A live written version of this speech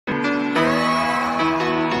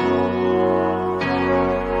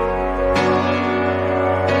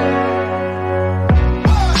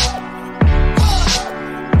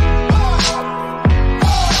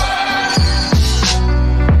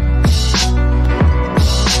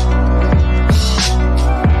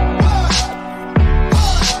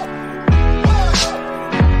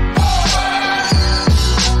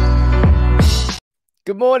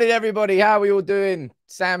morning, everybody. How are we all doing?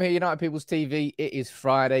 Sam here, United People's TV. It is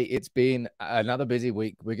Friday. It's been another busy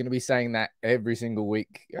week. We're going to be saying that every single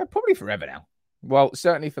week, probably forever now. Well,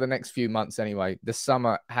 certainly for the next few months anyway. The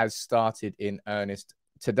summer has started in earnest.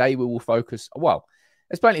 Today we will focus, well,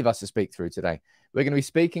 there's plenty of us to speak through today. We're going to be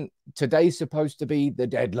speaking, today's supposed to be the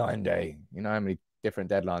deadline day. You know how many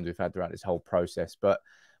different deadlines we've had throughout this whole process. But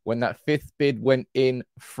when that fifth bid went in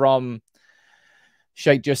from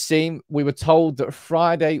Sheikh Jassim, we were told that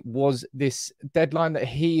Friday was this deadline that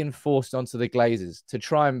he enforced onto the Glazers to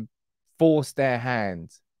try and force their hand,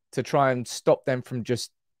 to try and stop them from just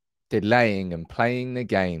delaying and playing the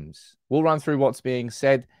games. We'll run through what's being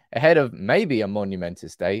said ahead of maybe a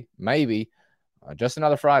monumentous day, maybe just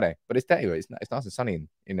another Friday. But it's day. It's nice and sunny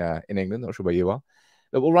in England. Not sure where you are.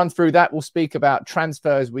 But we'll run through that. We'll speak about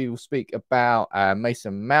transfers. We will speak about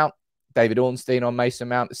Mason Mount. David Ornstein on Mason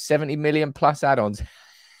Mount, 70 million plus add-ons.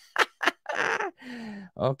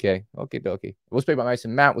 Okay, dokie. We'll speak about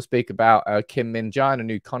Mason Mount. We'll speak about Kim Min-Jae and a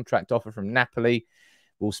new contract offer from Napoli.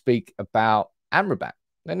 We'll speak about Amrabaat,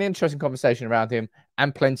 an interesting conversation around him,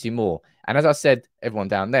 and plenty more. And as I said, everyone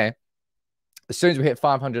down there, as soon as we hit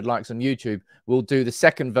 500 likes on YouTube, we'll do the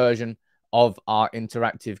second version of our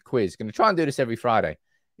interactive quiz. Going to try and do this every Friday.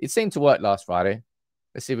 It seemed to work last Friday.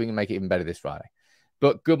 Let's see if we can make it even better this Friday.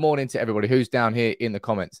 But good morning to everybody who's down here in the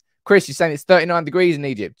comments. Chris, you're saying it's 39 degrees in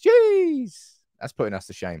Egypt. Jeez, that's putting us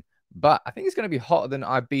to shame. But I think it's going to be hotter than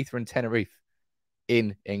Ibiza and Tenerife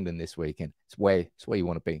in England this weekend. It's where you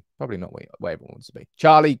want to be. Probably not where everyone wants to be.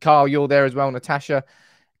 Charlie, Carl, you're there as well. Natasha,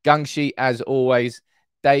 Gungshi, as always.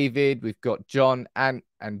 David, we've got John and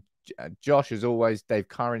Josh, as always. Dave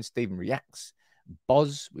Curran, Stephen Reacts.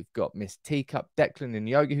 Boz, we've got Miss Teacup, Declan and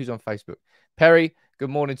Yogi, who's on Facebook. Perry, good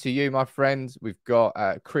morning to you, my friends. We've got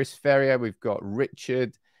Chris Ferrier. We've got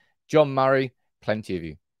Richard, John Murray, plenty of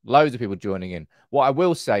you. Loads of people joining in. What I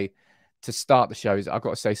will say to start the show is I've got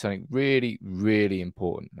to say something really, really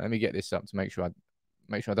important. Let me get this up to make sure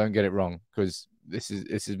I don't get it wrong, because this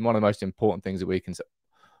is one of the most important things that we can say.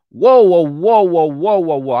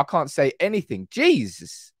 Whoa. I can't say anything.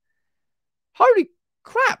 Jesus. Holy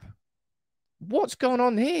crap. What's going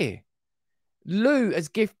on here? Lou has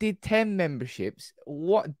gifted 10 memberships.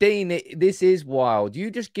 What, Dean? This is wild.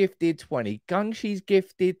 You just gifted 20. Gungshi's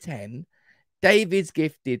gifted 10. David's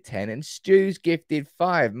gifted 10. And Stu's gifted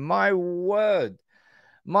 5. My word.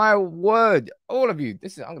 My word. All of you.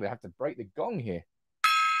 I'm going to have to break the gong here.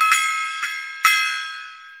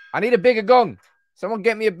 I need a bigger gong. Someone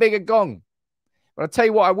get me a bigger gong. But I'll tell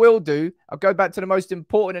you what I will do. I'll go back to the most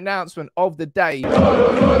important announcement of the day.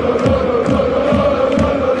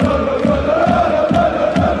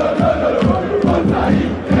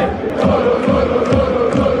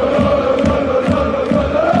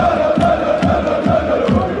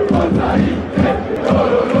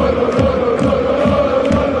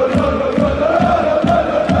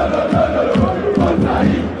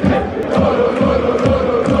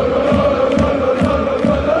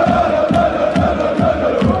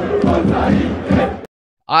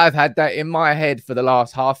 I've had that in my head for the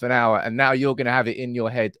last half an hour, and now you're going to have it in your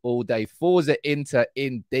head all day. Forza Inter,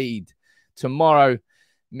 indeed. Tomorrow,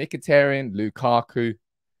 Mkhitaryan, Lukaku,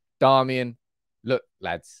 Darmian. Look,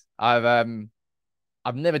 lads, I've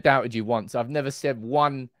never doubted you once. I've never said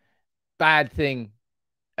one bad thing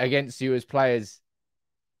against you as players.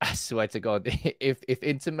 I swear to God, if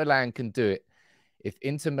Inter Milan can do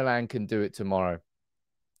it, tomorrow,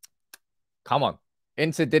 come on.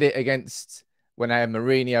 Inter did it against when they had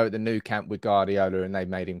Mourinho at the Nou Camp with Guardiola and they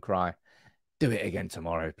made him cry. Do it again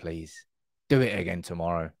tomorrow, please. Do it again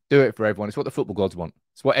tomorrow. Do it for everyone. It's what the football gods want.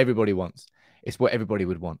 It's what everybody wants. It's what everybody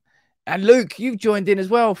would want. And Luke, you've joined in as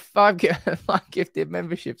well. 5 gifted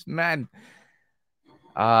memberships, man.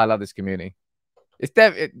 I love this community. It's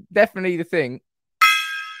definitely the thing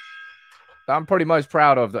that I'm probably most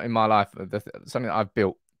proud of in my life. Something that I've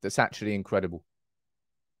built that's actually incredible.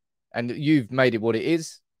 And you've made it what it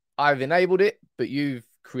is. I've enabled it, but you've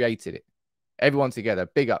created it. Everyone together.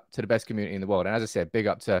 Big up to the best community in the world. And as I said, big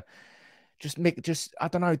up to I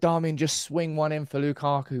don't know, Darmian, just swing one in for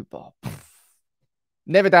Lukaku. Oh,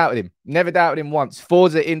 never doubted him. Never doubted him once.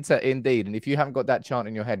 Forza Inter, indeed. And if you haven't got that chant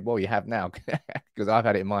in your head, well, you have now, because I've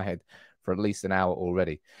had it in my head for at least an hour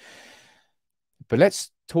already. But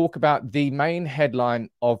let's talk about the main headline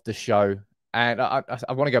of the show. And I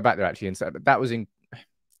want to go back there, actually, and say that was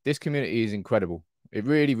this community is incredible. It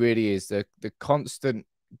really, really is. The constant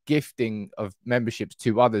gifting of memberships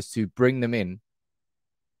to others to bring them in.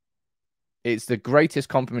 It's the greatest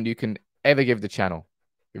compliment you can ever give the channel.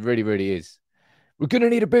 It really, really is. We're going to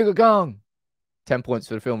need a bigger gong. 10 points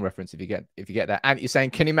for the film reference if you get that. And you're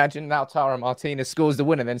saying, can you imagine now Tara Martinez scores the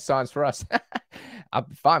win and then signs for us? I'd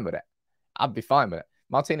be fine with it. I'd be fine with it.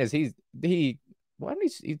 Martinez, he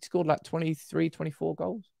scored like 23, 24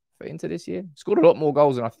 goals for Inter this year. Scored a lot more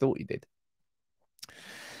goals than I thought he did.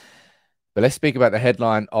 But let's speak about the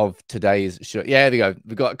headline of today's show. Yeah, there we go.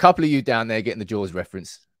 We've got a couple of you down there getting the Jaws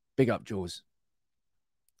reference. Big up, Jaws.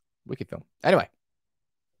 Wicked film. Anyway,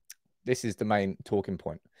 this is the main talking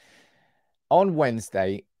point. On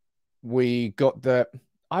Wednesday, we got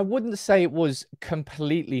I wouldn't say it was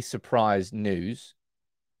completely surprise news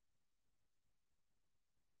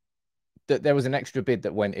that there was an extra bid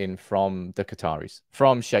that went in from the Qataris,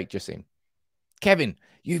 from Sheikh Jassim. Kevin,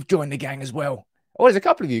 you've joined the gang as well. Oh, there's a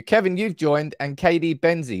couple of you. Kevin, you've joined, and KD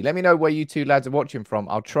Benzi. Let me know where you two lads are watching from.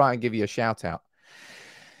 I'll try and give you a shout out.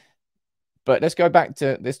 But let's go back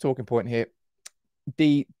to this talking point here.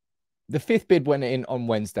 The fifth bid went in on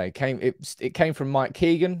Wednesday. It came from Mike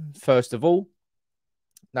Keegan, first of all.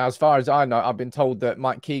 Now, as far as I know, I've been told that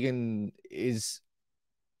Mike Keegan is,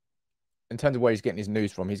 in terms of where he's getting his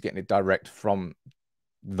news from, he's getting it direct from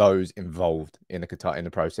those involved in the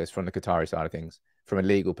process, from the Qatari side of things, from a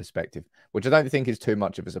legal perspective, which I don't think is too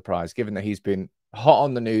much of a surprise, given that he's been hot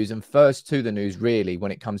on the news and first to the news, really,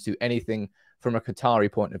 when it comes to anything from a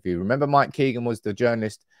Qatari point of view. Remember, Mike Keegan was the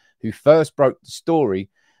journalist who first broke the story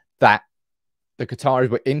that the Qataris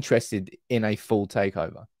were interested in a full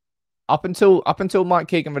takeover. Up until Mike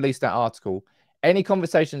Keegan released that article, any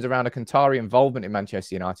conversations around a Qatari involvement in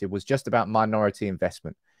Manchester United was just about minority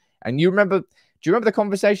investment. And do you remember the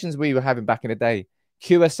conversations we were having back in the day?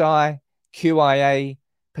 QSI, QIA,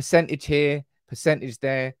 percentage here, percentage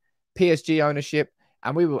there, PSG ownership.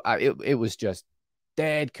 And it was just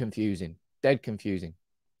dead confusing.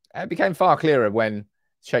 It became far clearer when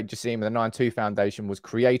Sheikh Jassim and the 9-2 Foundation was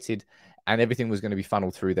created and everything was going to be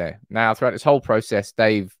funneled through there. Now, throughout this whole process,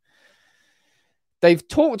 they've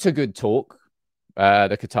talked a good talk,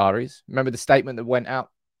 the Qataris. Remember the statement that went out?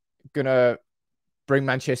 Going to bring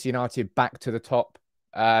Manchester United back to the top.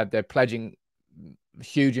 They're pledging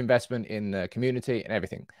huge investment in the community and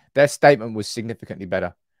everything. Their statement was significantly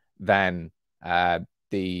better than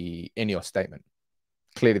the Ineos statement.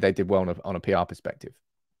 Clearly, they did well on a PR perspective.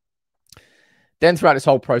 Then throughout this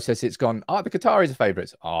whole process, it's gone, the Qataris are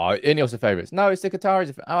favourites. Ineos are favourites. No, it's the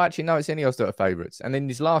Qataris. Actually, no, it's Ineos that are favourites. And in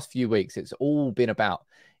these last few weeks, it's all been about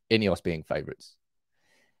Ineos being favourites.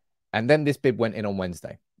 And then this bid went in on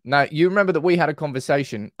Wednesday. Now, you remember that we had a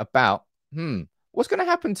conversation about, what's going to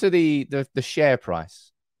happen to the share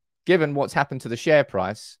price? Given what's happened to the share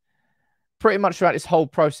price, pretty much throughout this whole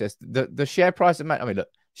process, the share price, look,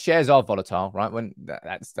 shares are volatile, right? When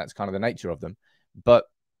that's kind of the nature of them. But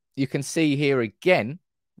you can see here again,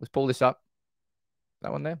 let's pull this up.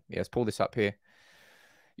 That one there? Yeah, let's pull this up here.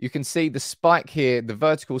 You can see the spike here, the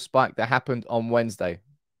vertical spike that happened on Wednesday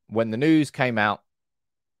when the news came out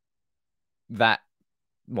that,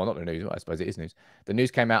 well, not the news, I suppose it is news. The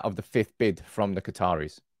news came out of the fifth bid from the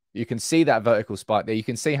Qataris. You can see that vertical spike there. You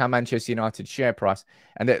can see how Manchester United's share price,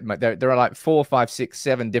 and there are like 4, 5, 6,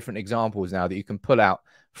 7 different examples now that you can pull out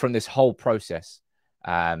from this whole process.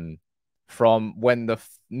 From when the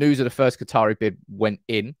news of the first Qatari bid went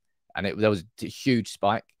in, and there was a huge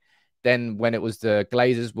spike. Then when it was the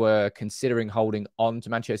Glazers were considering holding on to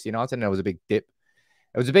Manchester United, and there was a big dip.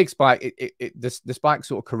 It was a big spike. The spike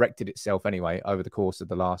sort of corrected itself anyway over the course of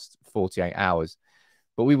the last 48 hours.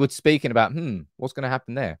 But we were speaking about, what's going to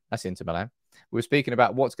happen there? That's Inter Milan. We were speaking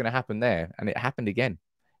about what's going to happen there, and it happened again.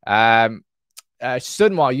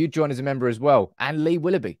 Sunwar, you joined as a member as well, and Lee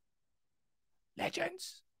Willoughby.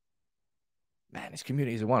 Legends. Man, this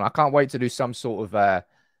community is one. I can't wait to do some sort of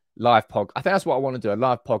live pod. I think that's what I want to do, a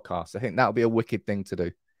live podcast. I think that would be a wicked thing to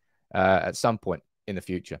do at some point in the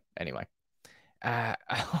future. Anyway.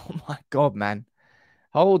 Oh my God, man.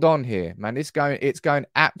 Hold on here, man. I just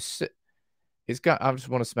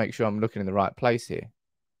want to make sure I'm looking in the right place here,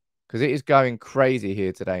 because it is going crazy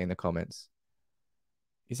here today in the comments.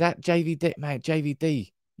 Is that JVD, man?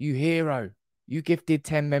 JVD, you hero. You gifted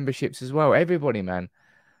 10 memberships as well. Everybody, man.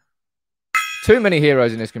 Too many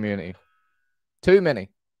heroes in this community. Too many.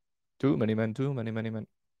 Too many men. Anyway,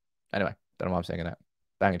 don't know why I'm saying that.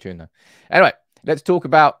 Banging tune though. Anyway, let's talk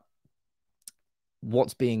about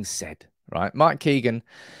what's being said, right? Mike Keegan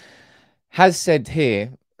has said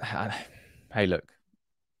here, hey, look,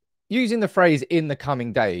 using the phrase "in the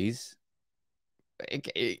coming days,"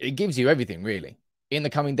 it gives you everything, really. In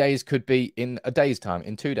the coming days could be in a day's time,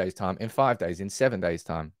 in 2 days' time, in 5 days, in 7 days'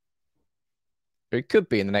 time. It could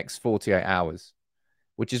be in the next 48 hours,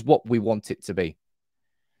 which is what we want it to be.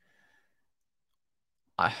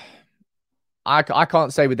 I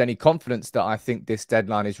can't say with any confidence that I think this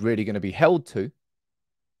deadline is really going to be held to.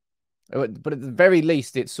 But at the very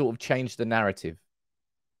least, it sort of changed the narrative.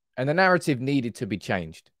 And the narrative needed to be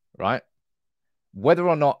changed, right? Whether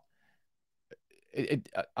or not,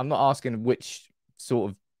 I'm not asking which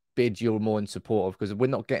sort of bid you're more in support of, because we're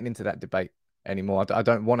not getting into that debate anymore. I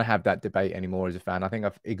don't want to have that debate anymore as a fan. I think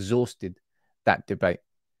I've exhausted that debate.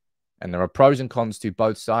 And there are pros and cons to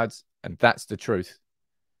both sides, and that's the truth.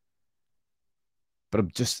 But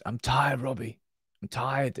I'm tired, Robbie. I'm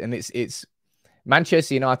tired. And it's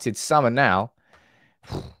Manchester United's summer now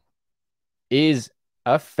is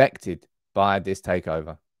affected by this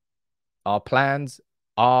takeover. Our plans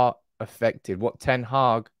are affected. What Ten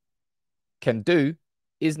Hag can do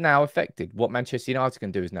is now affected. What Manchester United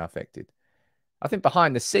can do is now affected. I think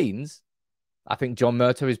behind the scenes, I think John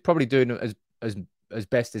Murtough is probably doing as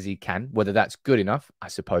best as he can. Whether that's good enough, I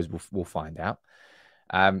suppose we'll find out.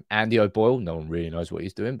 Andy O'Boyle, no one really knows what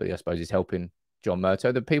he's doing, but I suppose he's helping John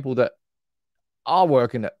Murtough. The people that are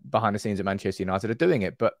working behind the scenes at Manchester United are doing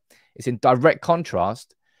it, but it's in direct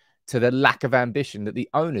contrast to the lack of ambition that the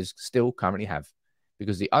owners still currently have,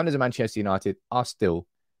 because the owners of Manchester United are still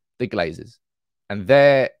the Glazers, and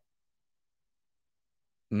their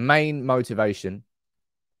main motivation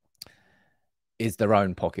is their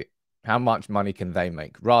own pocket. How much money can they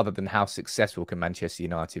make, rather than how successful can Manchester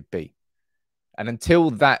United be? And until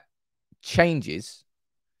that changes,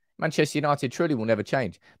 Manchester United truly will never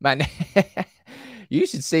change. Man, you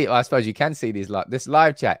should see, I suppose you can see this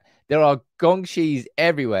live chat. There are gong shis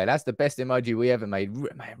everywhere. That's the best emoji we ever made.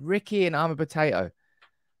 Man, Ricky and I'm a potato.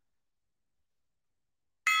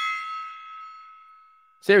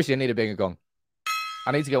 Seriously, I need a bigger gong.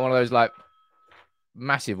 I need to get one of those like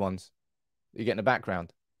massive ones you get in the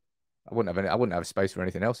background. I wouldn't have space for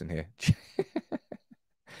anything else in here.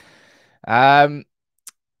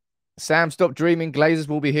 Sam, stop dreaming. Glazers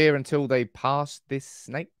will be here until they pass this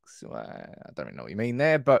snakes. Well, I don't really know what you mean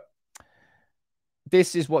there, but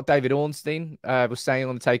this is what David Ornstein was saying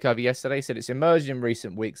on the takeover yesterday. He said it's emerged in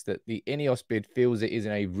recent weeks that the Ineos bid feels it is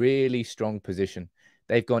in a really strong position.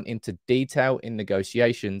 They've gone into detail in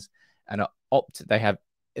negotiations and they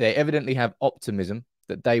evidently have optimism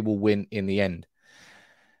that they will win in the end.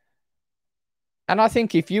 And I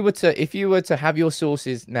think if you were to have your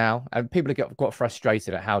sources now, and people have got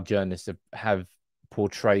frustrated at how journalists have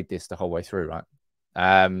portrayed this the whole way through, right?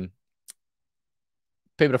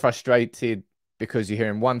 People are frustrated because you're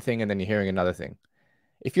hearing one thing and then you're hearing another thing.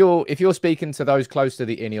 If you're speaking to those close to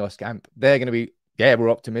the Ineos camp, they're going to be, yeah, we're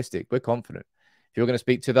optimistic, we're confident. If you're going to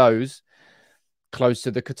speak to those close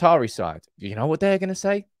to the Qatari side, you know what they're going to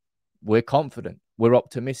say? We're confident, we're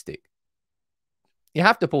optimistic. You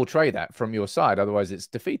have to portray that from your side, otherwise it's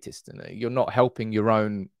defeatist. And you're not helping your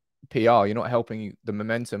own PR. You're not helping the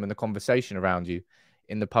momentum and the conversation around you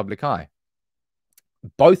in the public eye.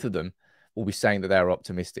 Both of them will be saying that they're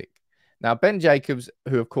optimistic. Now, Ben Jacobs,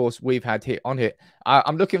 who, of course, we've had on here,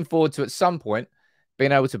 I'm looking forward to, at some point,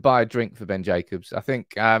 being able to buy a drink for Ben Jacobs. I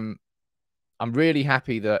think I'm really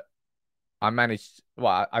happy that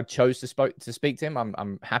I chose to speak to him.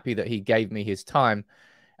 I'm happy that he gave me his time,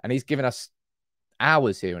 and he's given us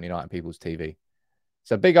hours here on United People's TV.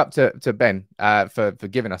 So big up to Ben for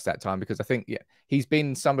giving us that time, because I think he's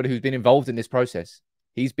been somebody who's been involved in this process.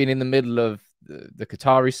 He's been in the middle of the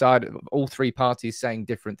Qatari side, of all three parties saying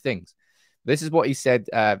different things. This is what he said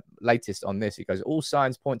latest on this. He goes, all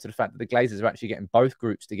signs point to the fact that the Glazers are actually getting both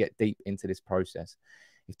groups to get deep into this process.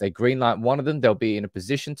 If they greenlight one of them, they'll be in a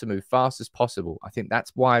position to move fast as possible. I think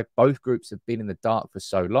that's why both groups have been in the dark for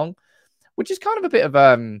so long, which is kind of a bit of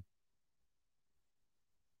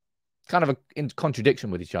in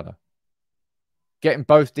contradiction with each other. Getting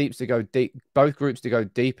both groups to go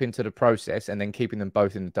deep into the process and then keeping them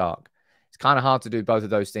both in the dark. It's kind of hard to do both of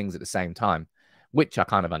those things at the same time, which I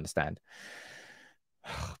kind of understand.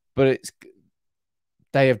 But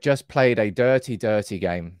they have just played a dirty, dirty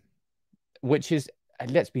game, which is,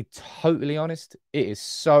 let's be totally honest, it is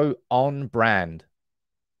so on brand.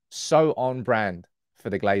 So on brand for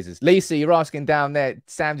the Glazers. Lisa, you're asking down there,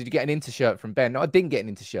 Sam, did you get an Inter shirt from Ben? No, I didn't get an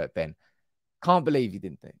Inter shirt, Ben. Can't believe you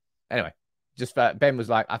didn't think. Anyway, just Ben was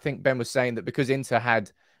like, I think Ben was saying that because Inter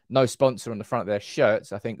had no sponsor on the front of their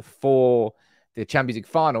shirts, I think for the Champions League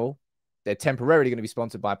final, they're temporarily going to be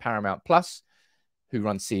sponsored by Paramount Plus, who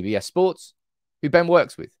runs CBS Sports, who Ben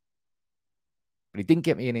works with. But he didn't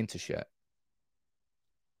get me an Inter shirt.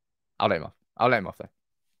 I'll let him off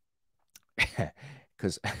though.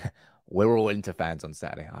 Because we're all Inter fans on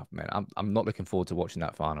Saturday. Oh, man, I'm not looking forward to watching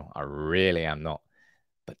that final. I really am not.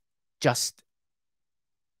 But just,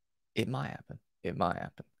 it might happen. It might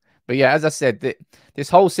happen. But yeah, as I said, this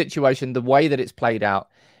whole situation, the way that it's played out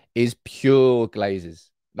is pure Glazers.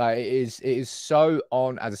 Like it is so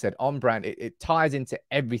on, as I said, on brand. It ties into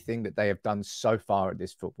everything that they have done so far at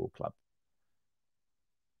this football club.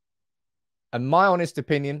 And my honest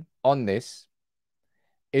opinion on this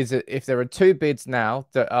is that if there are two bids now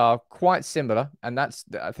that are quite similar, and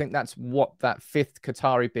I think that's what that fifth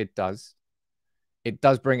Qatari bid does. It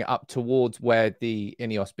does bring it up towards where the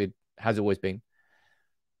Ineos bid has always been.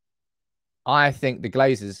 I think the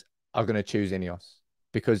Glazers are going to choose Ineos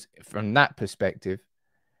because from that perspective,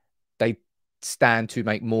 they stand to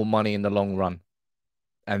make more money in the long run.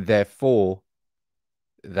 And therefore,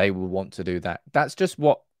 they will want to do that. That's just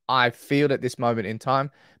what I feel at this moment in time.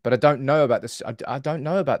 But I don't know about this. I don't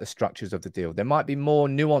know about the structures of the deal. There might be more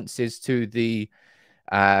nuances to the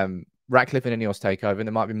Ratcliffe and Ineos takeover, and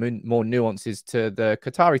there might be more nuances to the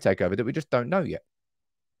Qatari takeover that we just don't know yet.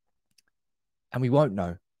 And we won't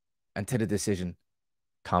know until the decision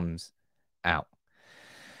comes out.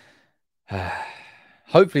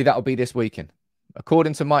 Hopefully that'll be this weekend.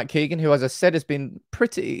 According to Mike Keegan, who, as I said, he's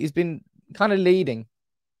been kind of leading.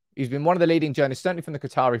 He's been one of the leading journalists, certainly from the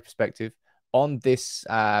Qatari perspective, on this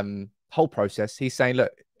whole process. He's saying,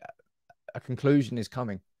 look, a conclusion is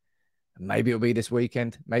coming. Maybe it'll be this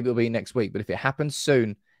weekend. Maybe it'll be next week. But if it happens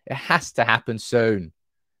soon, it has to happen soon.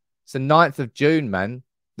 It's the 9th of June, man.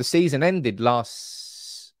 The season ended last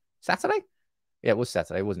Saturday? Yeah, it was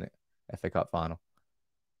Saturday, wasn't it? FA Cup final.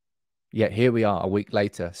 Yet here we are a week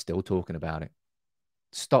later, still talking about it.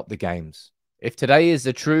 Stop the games. If today is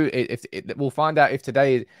the true, we'll find out if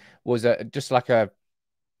today was just like a,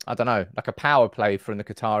 I don't know, like a power play from the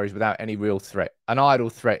Qataris without any real threat. An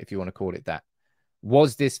idle threat, if you want to call it that.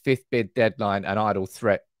 Was this fifth bid deadline an idle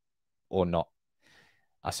threat or not?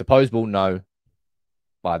 I suppose we'll know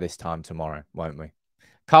by this time tomorrow, won't we?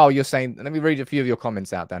 Carl, you're saying, let me read a few of your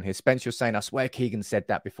comments out down here. Spence, you're saying, I swear Keegan said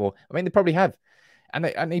that before. I mean, they probably have.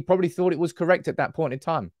 And he probably thought it was correct at that point in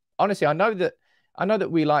time. Honestly, I know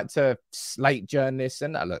that we like to slate journalists,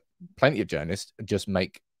 and look, plenty of journalists just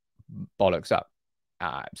make bollocks up.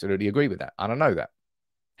 I absolutely agree with that. And I know that.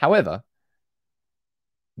 However,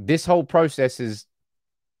 this whole process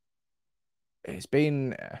it's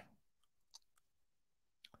been,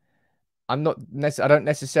 I don't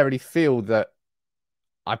necessarily feel that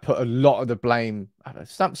I put a lot of the blame,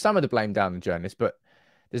 some of the blame down the journalists, but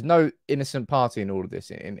there's no innocent party in all of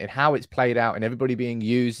this, in how it's played out, and everybody being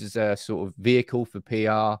used as a sort of vehicle for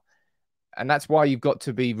PR. And that's why you've got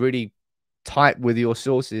to be really tight with your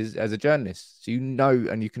sources as a journalist, so you know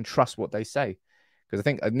and you can trust what they say. Because I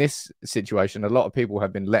think in this situation, a lot of people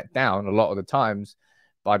have been let down a lot of the times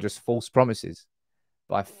by just false promises,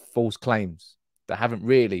 by false claims that haven't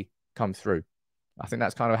really come through. I think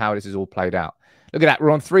that's kind of how this is all played out. Look at that.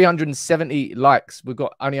 We're on 370 likes. We've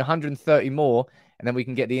got only 130 more, and then we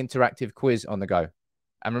can get the interactive quiz on the go.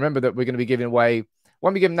 And remember that we're going to be giving away,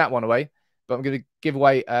 won't be giving that one away, but I'm going to give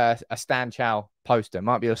away a Stan Chow poster.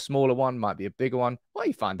 Might be a smaller one, might be a bigger one. Well,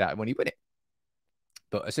 you find out when you win it.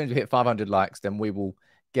 But as soon as we hit 500 likes, then we will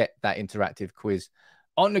get that interactive quiz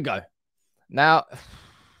on the go. Now,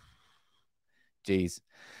 geez.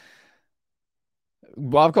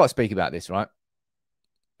 Well, I've got to speak about this, right?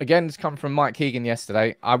 Again, it's come from Mike Keegan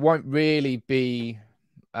yesterday. I won't really be...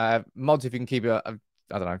 mods, if you can keep I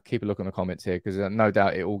don't know, keep a look on the comments here, because no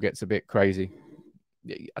doubt it all gets a bit crazy.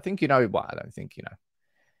 I think you know, well, I don't think you know.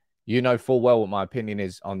 You know full well what my opinion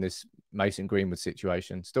is on this Mason Greenwood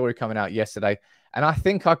situation. Story coming out yesterday. And I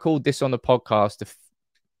think I called this on the podcast,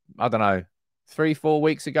 I don't know, 3-4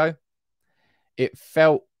 weeks ago. It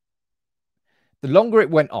felt, the longer it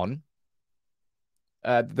went on,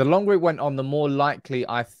 the more likely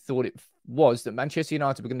I thought it was that Manchester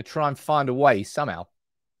United were going to try and find a way somehow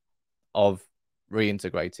of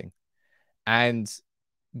reintegrating. And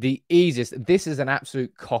the easiest, this is an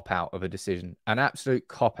absolute cop-out of a decision, an absolute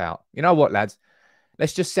cop-out. You know what, lads?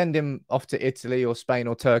 Let's just send him off to Italy or Spain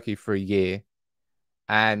or Turkey for a year.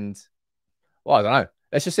 And, well, I don't know.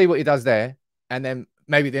 Let's just see what he does there. And then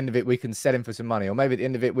maybe at the end of it, we can sell him for some money. Or maybe at the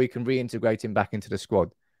end of it, we can reintegrate him back into the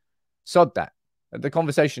squad. Sod that. The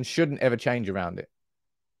conversation shouldn't ever change around it.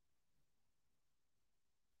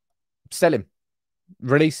 Sell him.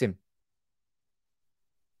 Release him.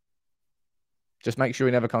 Just make sure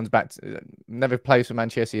he never comes back, never plays for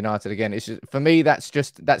Manchester United again. It's just, for me, that's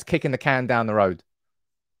kicking the can down the road.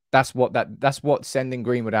 That's what sending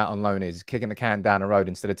Greenwood out on loan is, kicking the can down the road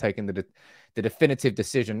instead of taking the definitive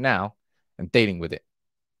decision now and dealing with it.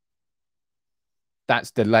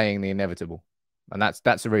 That's delaying the inevitable, and that's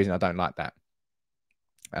the reason I don't like that.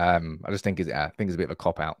 I just think it's a bit of a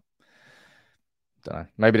cop out. Don't know.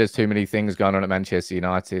 Maybe there's too many things going on at Manchester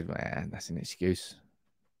United. Man, that's an excuse.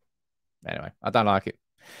 Anyway, I don't like it.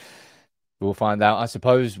 We'll find out. I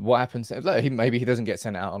suppose what happens. Look, maybe he doesn't get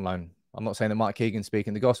sent out on loan. I'm not saying that Mike Keegan's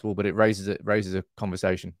speaking the gospel, but it raises a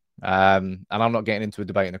conversation. And I'm not getting into a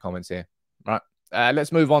debate in the comments here. Right.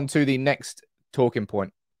 Let's move on to the next talking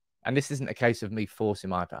point. And this isn't a case of me forcing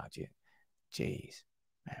my budget. Jeez,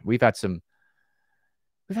 man, we've had some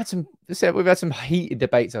heated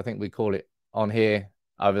debates, I think we call it, on here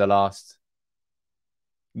over the last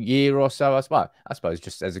year or so. I suppose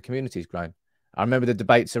just as the community's grown. I remember the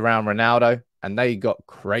debates around Ronaldo, and they got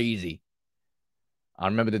crazy. I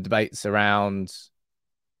remember the debates around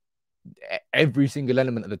every single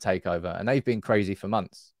element of the takeover, and they've been crazy for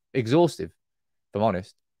months. Exhaustive, if I'm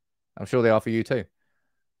honest. I'm sure they are for you too.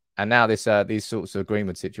 And now this these sorts of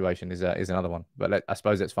agreement situation is another one. But I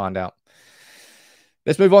suppose let's find out.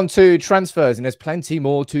 Let's move on to transfers, and there's plenty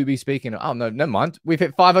more to be speaking of. Oh, no, never mind. We've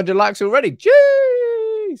hit 500 likes already.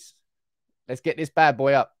 Jeez! Let's get this bad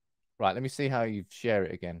boy up. Right, let me see how you share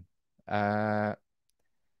it again.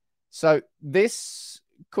 So this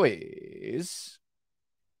quiz...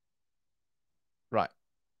 Right,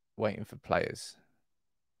 waiting for players.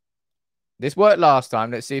 This worked last time.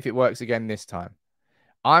 Let's see if it works again this time.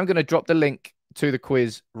 I'm going to drop the link to the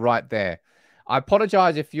quiz right there. I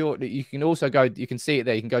apologize if you can also go, you can see it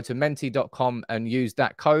there. You can go to menti.com and use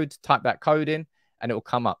that code, type that code in, and it will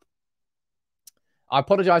come up. I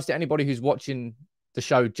apologize to anybody who's watching the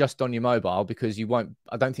show just on your mobile, because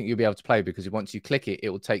I don't think you'll be able to play, because once you click it, it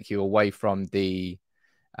will take you away from the,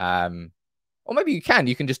 or maybe you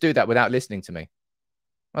can just do that without listening to me.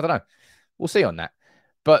 I don't know. We'll see on that.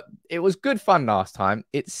 But it was good fun last time.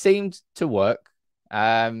 It seemed to work.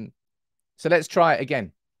 So let's try it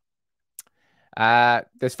again. The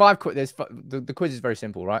quiz is very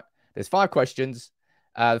simple, right? There's 5 questions.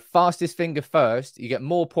 Fastest finger first, you get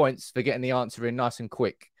more points for getting the answer in nice and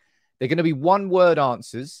quick. They're going to be one-word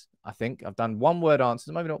answers. I think I've done one-word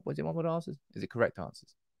answers. Maybe not. Was it one-word answers? Is it correct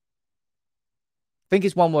answers? I think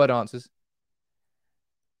it's one-word answers.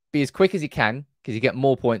 Be as quick as you can, because you get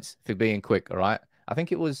more points for being quick. All right. I think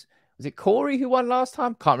was it Corey who won last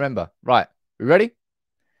time? Can't remember. Right. We ready?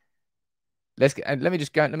 Let me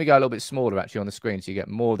go a little bit smaller actually on the screen so you get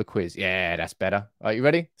more of the quiz. Yeah, that's better. All right, you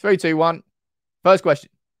ready? 3, 2, 1. First question.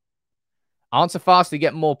 Answer fast to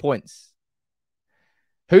get more points.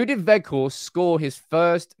 Who did Weghorst score his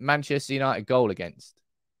first Manchester United goal against?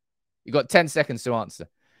 You got 10 seconds to answer.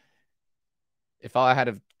 If I had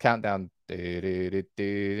a countdown, oh,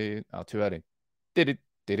 too early.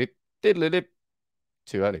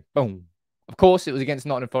 Too early. Boom. Of course, it was against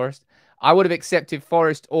Nottingham Forest. I would have accepted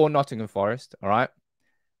Forest or Nottingham Forest. All right.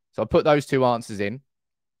 So I put those 2 answers in.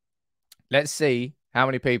 Let's see how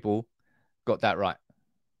many people got that right.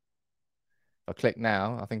 If I click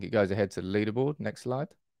now, I think it goes ahead to the leaderboard. Next slide.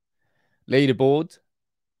 Leaderboard.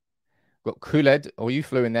 Got Kuled. Oh, you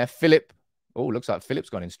flew in there. Philip. Oh, looks like Philip's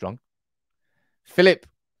gone in strong. Philip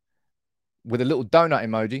with a little donut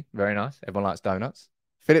emoji. Very nice. Everyone likes donuts.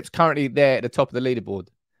 Philip's currently there at the top of the leaderboard.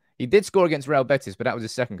 He did score against Real Betis, but that was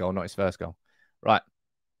his second goal, not his first goal. Right.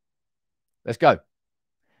 Let's go.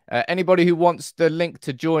 Anybody who wants the link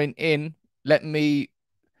to join in,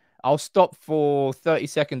 I'll stop for 30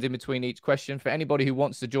 seconds in between each question. For anybody who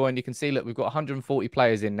wants to join, you can see, look, we've got 140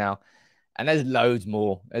 players in now, and there's loads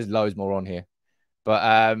more. There's loads more on here. But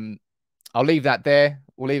I'll leave that there.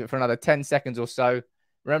 We'll leave it for another 10 seconds or so.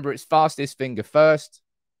 Remember, it's fastest finger first.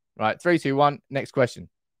 Right, 3, 2, 1. Next question.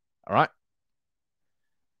 All right.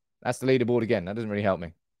 That's the leaderboard again. That doesn't really help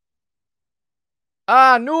me.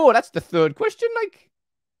 Ah, no, that's the third question. Like,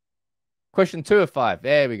 question 2 of 5.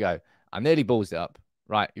 There we go. I nearly balls it up.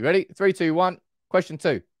 Right, you ready? 3, 2, 1. Question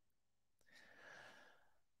 2.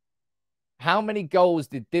 How many goals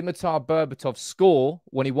did Dimitar Berbatov score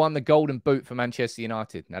when he won the Golden Boot for Manchester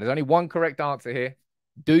United? Now, there's only one correct answer here.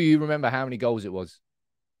 Do you remember how many goals it was?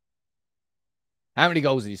 How many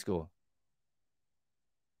goals did he score?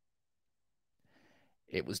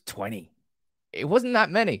 It was 20. It wasn't that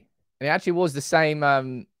many. And it actually was the same.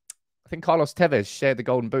 I think Carlos Tevez shared the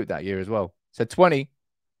Golden Boot that year as well. So 20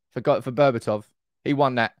 for Berbatov. He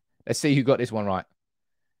won that. Let's see who got this one right.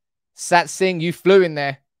 Sat Singh, you flew in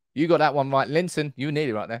there. You got that one right. Linton, you were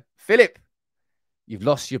nearly right there. Philip, you've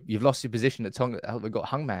lost your position at Tonga. Oh, we've got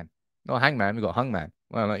Hungman. Not Hangman, we've got Hungman.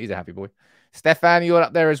 Well, no, he's a happy boy. Stefan, you're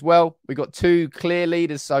up there as well. We've got 2 clear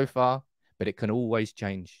leaders so far, but it can always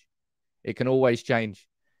change. It can always change.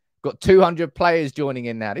 Got 200 players joining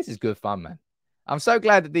in now. This is good fun, man. I'm so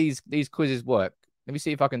glad that these quizzes work. Let me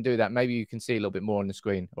see if I can do that. Maybe you can see a little bit more on the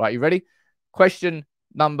screen. All right, you ready? Question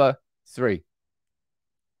number 3.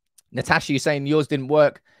 Natasha, you're saying yours didn't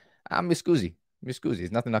work. Miss Guzzi. Miss Guzzi,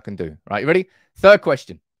 there's nothing I can do. Right, you ready? Third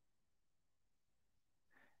question.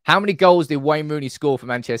 How many goals did Wayne Rooney score for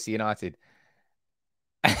Manchester United?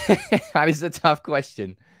 That is a tough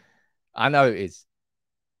question. I know it is.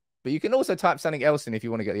 But you can also type something else in if you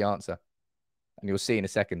want to get the answer. And you'll see in a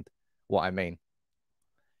second what I mean.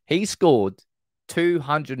 He scored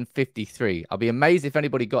 253. I'll be amazed if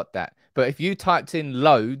anybody got that. But if you typed in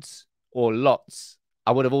loads or lots,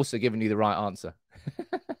 I would have also given you the right answer.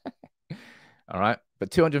 All right.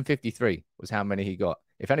 But 253 was how many he got.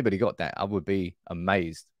 If anybody got that, I would be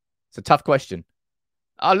amazed. It's a tough question.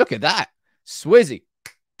 Oh, look at that. Swizzy.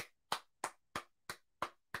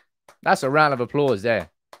 That's a round of applause there.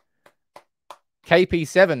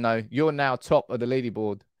 KP7, though, you're now top of the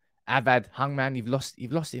leaderboard. Avad, Hungman, you've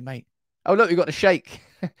lost it, mate. Oh, look, we've got the Sheikh.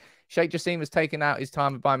 Sheikh Jassim has taken out his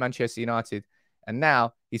time by Manchester United, and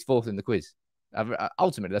now he's fourth in the quiz.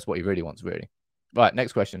 Ultimately, that's what he really wants, really. Right,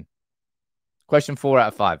 next question. Question 4 out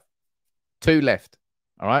of 5. 2 left,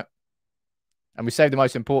 all right? And we saved the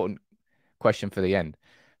most important question for the end.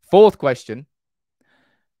 4th question.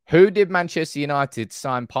 Who did Manchester United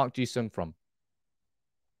sign Park Ji-sung from?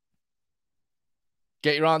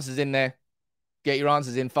 Get your answers in there. Get your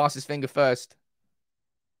answers in. Fastest finger first.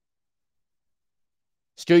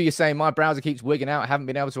 Stu, you're saying my browser keeps wigging out. I haven't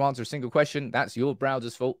been able to answer a single question. That's your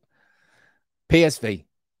browser's fault. PSV.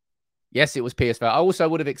 Yes, it was PSV. I also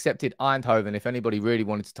would have accepted Eindhoven if anybody really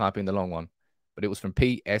wanted to type in the long one. But it was from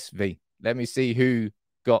PSV. Let me see who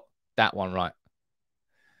got that one right.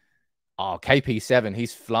 Oh, KP7.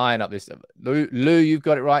 He's flying up this. Lou, you've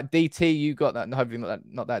got it right. DT, you got that. Hopefully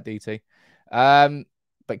not that DT.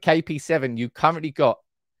 But KP7, you currently got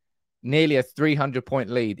nearly a 300-point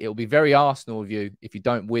lead. It will be very Arsenal of you if you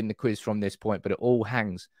don't win the quiz from this point, but it all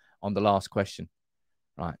hangs on the last question.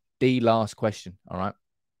 Right. The last question. All right.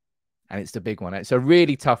 And it's the big one. It's a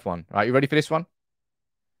really tough one. Right. You ready for this one?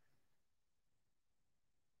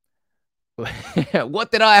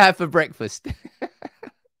 What did I have for breakfast?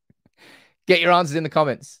 Get your answers in the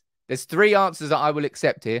comments. There's 3 answers that I will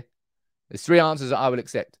accept here. There's 3 answers that I will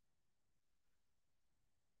accept.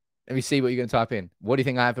 Let me see what you're going to type in. What do you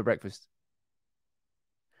think I had for breakfast?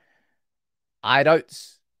 I had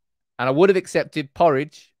oats. And I would have accepted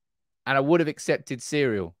porridge. And I would have accepted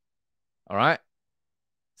cereal. All right?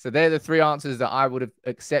 So they're the 3 answers that I would have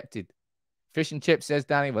accepted. Fish and chips, says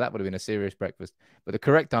Danny. Well, that would have been a serious breakfast. But the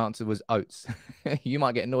correct answer was oats. You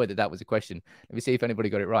might get annoyed that that was a question. Let me see if anybody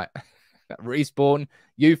got it right. Respawn,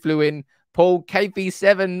 you flew in. Paul,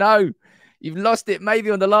 KP7, no. You've lost it maybe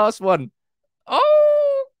on the last one.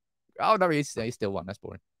 Oh, no, he still won. That's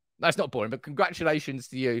boring. That's not boring, but congratulations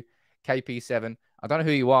to you, KP7. I don't know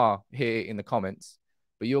who you are here in the comments,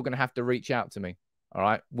 but you're going to have to reach out to me, all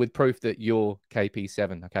right, with proof that you're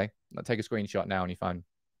KP7, okay? I'll take a screenshot now on your phone.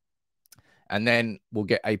 And then we'll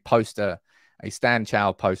get a poster, a Stan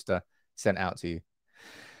Chow poster sent out to you.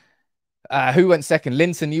 Who went second?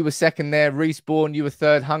 Linton, you were second there. Respawn, you were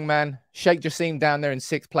third. Hungman. Sheikh Jassim down there in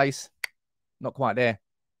 6th place. Not quite there.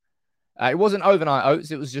 It wasn't overnight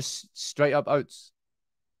oats. It was just straight up oats.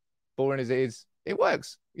 Boring as it is. It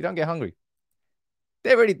works. You don't get hungry.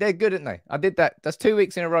 They're good, aren't they? I did that. That's 2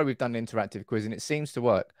 weeks in a row we've done an interactive quiz, and it seems to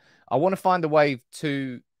work. I want to find a way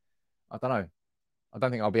to, I don't know. I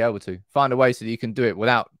don't think I'll be able to find a way so that you can do it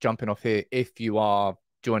without jumping off here if you are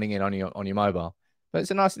joining in on your mobile. But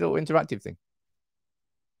it's a nice little interactive thing.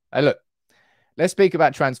 Hey, look, let's speak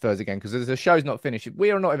about transfers again because the show's not finished.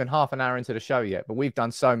 We are not even half an hour into the show yet, but we've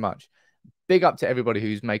done so much. Big up to everybody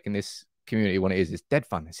who's making this community what it is. It's dead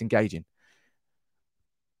fun. It's engaging.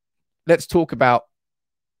 Let's talk about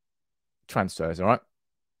transfers, all right?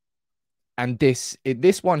 And this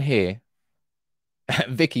one here,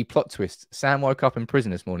 Vicky, plot twist. Sam woke up in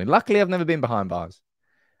prison this morning. Luckily, I've never been behind bars.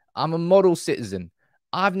 I'm a model citizen.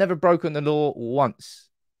 I've never broken the law once.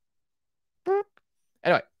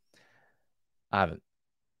 Anyway, I haven't.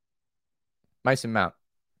 Mason Mount.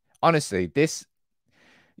 Honestly, this,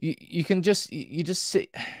 you just see.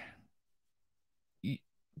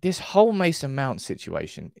 This whole Mason Mount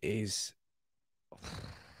situation is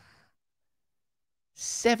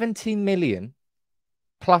 70 million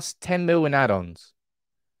plus 10 million add-ons.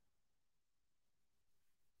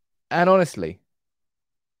 And honestly,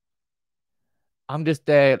 I'm just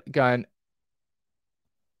there going,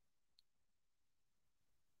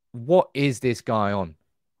 what is this guy on?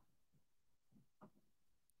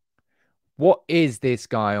 What is this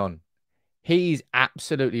guy on? He's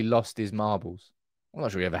absolutely lost his marbles. I'm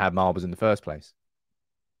not sure he ever had marbles in the first place.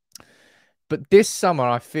 But this summer,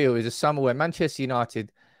 I feel, is a summer where Manchester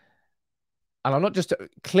United, and I'm not just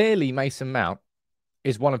clearly Mason Mount,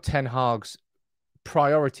 is one of Ten Hag's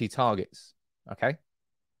priority targets. Okay.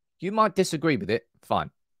 You might disagree with it.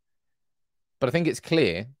 Fine. But I think it's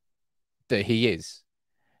clear that he is.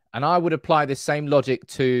 And I would apply this same logic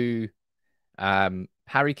to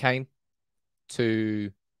Harry Kane,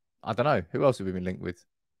 to, I don't know, who else have we been linked with?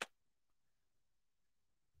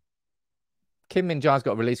 Kim Min-Jae's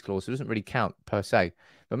got a release clause, so it doesn't really count per se.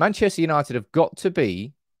 But Manchester United have got to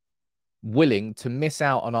be willing to miss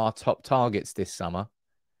out on our top targets this summer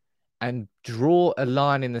and draw a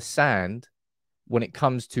line in the sand when it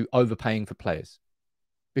comes to overpaying for players.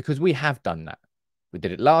 Because we have done that. We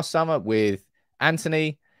did it last summer with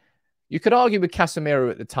Anthony. You could argue with Casemiro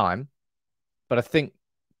at the time, but I think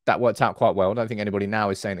that worked out quite well. I don't think anybody now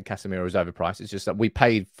is saying that Casemiro is overpriced. It's just that we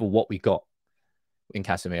paid for what we got in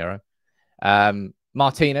Casemiro.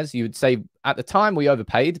 Martinez, you would say at the time we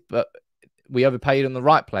overpaid, but we overpaid on the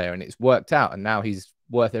right player and it's worked out and now he's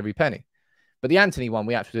worth every penny. But the Anthony one,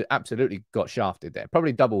 we absolutely got shafted there.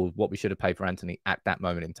 Probably double what we should have paid for Anthony at that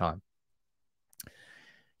moment in time.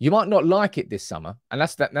 You might not like it this summer, and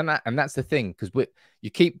that's the thing, because you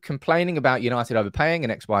keep complaining about United overpaying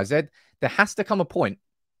and X, Y, Z. There has to come a point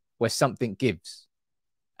where something gives.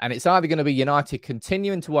 And it's either going to be United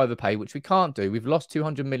continuing to overpay, which we can't do. We've lost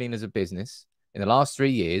 200 million as a business in the last 3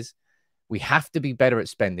 years. We have to be better at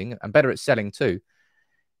spending and better at selling too.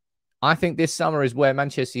 I think this summer is where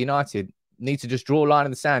Manchester United need to just draw a line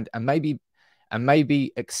in the sand and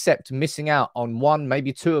maybe accept missing out on one,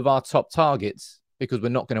 maybe two of our top targets because we're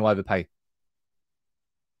not going to overpay.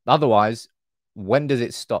 Otherwise, when does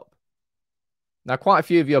it stop? Now, quite a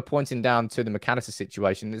few of you are pointing down to the McAllister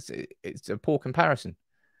situation. It's a poor comparison.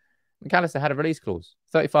 McAllister had a release clause,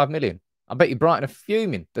 35 million. I bet you Brighton are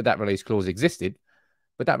fuming that release clause existed,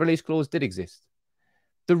 but that release clause did exist.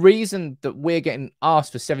 The reason that we're getting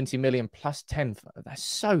asked for 70 million plus 10, that's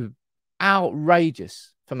so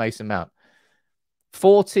outrageous for Mason Mount.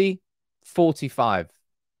 40, 45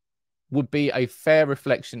 would be a fair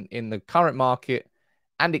reflection in the current market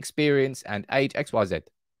and experience and age, XYZ.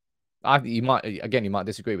 You might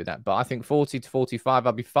disagree with that, but I think 40 to 45,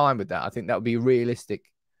 I'd be fine with that. I think that would be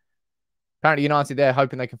realistic. Apparently United, they're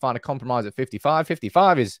hoping they can find a compromise at 55.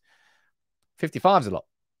 55 is a lot.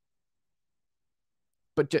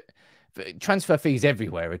 But transfer fees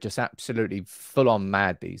everywhere are just absolutely full-on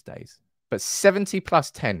mad these days. But 70 plus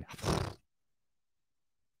 10,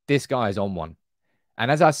 this guy is on one. And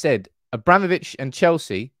as I said, Abramovich and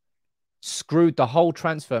Chelsea screwed the whole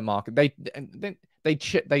transfer market. They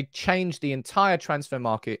changed the entire transfer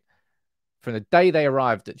market from the day they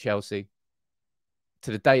arrived at Chelsea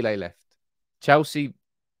to the day they left. Chelsea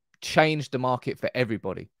changed the market for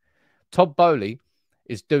everybody. Todd Boehly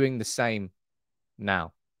is doing the same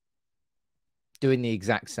now. Doing the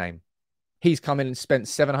exact same. He's come in and spent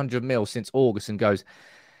 700 mil since August and goes,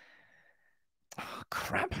 oh,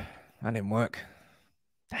 crap, that didn't work.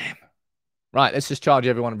 Damn. Right, let's just charge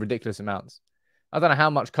everyone ridiculous amounts. I don't know how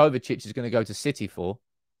much Kovacic is going to go to City for.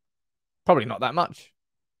 Probably not that much.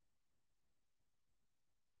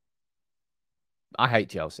 I hate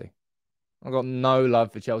Chelsea. I've got no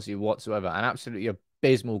love for Chelsea whatsoever. An absolutely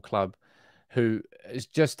abysmal club who has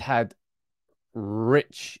just had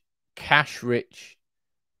rich, cash-rich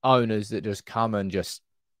owners that just come and just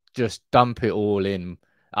dump it all in.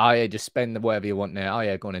 Oh, yeah, just spend whatever you want now. Oh,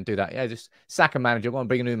 yeah, go on and do that. Yeah, just sack a manager. Go on,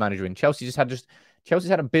 bring a new manager in. Chelsea's had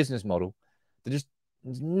a business model that just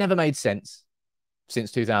never made sense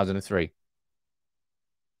since 2003.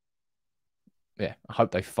 Yeah, I hope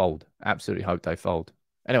they fold. Absolutely hope they fold.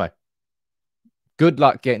 Anyway, good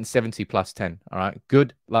luck getting 70 plus 10. All right,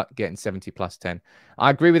 good luck getting 70 plus 10. I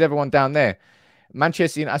agree with everyone down there.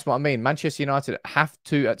 Manchester United, that's what I mean. Manchester United have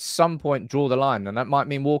to, at some point, draw the line. And that might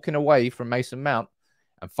mean walking away from Mason Mount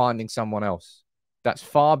and finding someone else. That's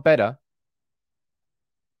far better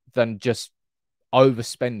than just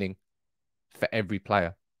overspending for every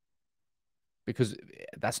player. Because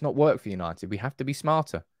that's not work for United. We have to be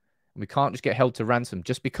smarter. We can't just get held to ransom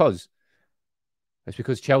just because. It's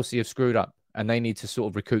because Chelsea have screwed up and they need to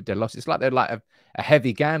sort of recoup their losses. It's like they're like a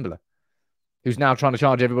heavy gambler who's now trying to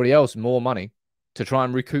charge everybody else more money to try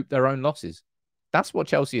and recoup their own losses. That's what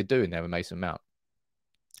Chelsea are doing there with Mason Mount.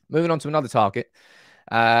 Moving on to another target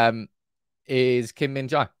is Kim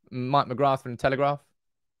Min-Jae. Mike McGrath from the Telegraph.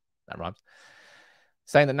 That rhymes.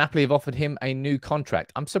 Saying that Napoli have offered him a new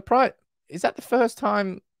contract. I'm surprised. Is that the first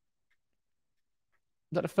time?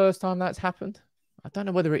 Is that the first time that's happened? I don't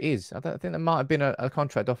know whether it is. I think there might have been a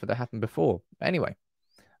contract offer that happened before. But anyway,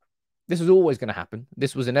 this was always going to happen.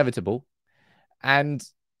 This was inevitable. And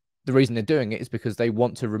the reason they're doing it is because they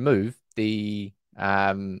want to remove the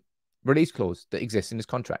release clause that exists in his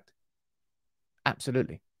contract.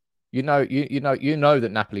 Absolutely. You know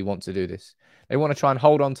that Napoli want to do this. They want to try and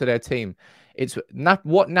hold on to their team. It's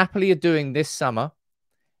what Napoli are doing this summer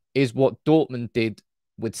is what Dortmund did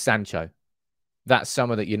with Sancho. That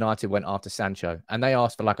summer that United went after Sancho, and they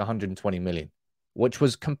asked for like 120 million, which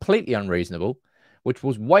was completely unreasonable, which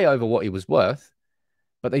was way over what he was worth,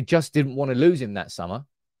 but they just didn't want to lose him that summer.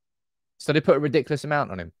 So they put a ridiculous amount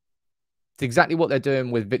on him. It's exactly what they're doing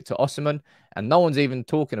with Victor Osimhen, and no one's even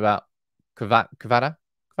talking about Kvara,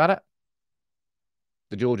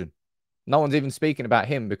 the Georgian. No one's even speaking about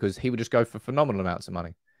him because he would just go for phenomenal amounts of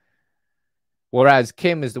money. Whereas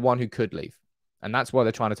Kim is the one who could leave. And that's why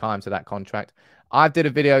they're trying to tie him to that contract. I did a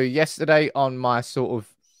video yesterday on my sort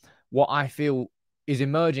of what I feel is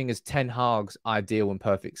emerging as Ten Hag's ideal and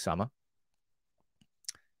perfect summer.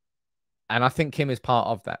 And I think Kim is part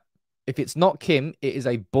of that. If it's not Kim, it is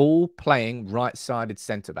a ball-playing right-sided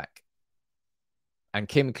centre-back. And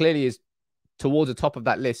Kim clearly is towards the top of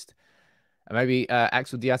that list. And maybe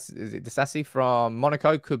Axel Disasi from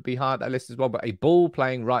Monaco could be high on that list as well. But a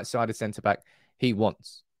ball-playing right-sided centre-back he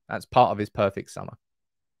wants. That's part of his perfect summer.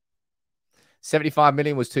 75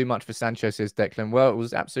 million was too much for Sancho, says Declan. Well, it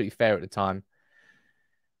was absolutely fair at the time.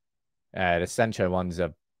 The Sancho one's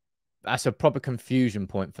that's a proper confusion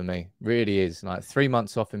point for me. Really is. Like 3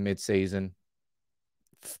 months off in mid-season.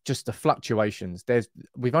 Just the fluctuations.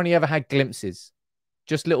 We've only ever had glimpses.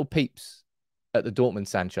 Just little peeps at the Dortmund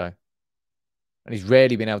Sancho. And he's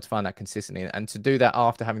rarely been able to find that consistency. And to do that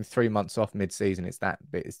after having 3 months off mid-season, it's that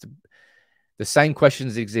bit. It's the same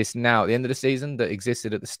questions exist now at the end of the season that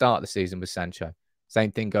existed at the start of the season with Sancho.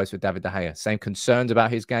 Same thing goes for David De Gea. Same concerns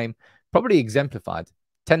about his game, probably exemplified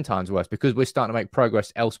 10 times worse because we're starting to make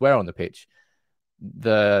progress elsewhere on the pitch.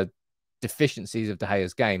 The deficiencies of De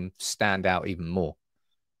Gea's game stand out even more.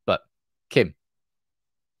 But Kim,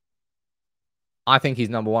 I think he's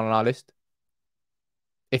number one on our list.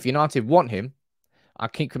 If United want him, I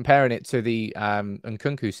keep comparing it to the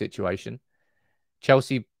Nkunku situation.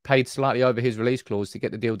 Chelsea paid slightly over his release clause to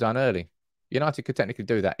get the deal done early. United could technically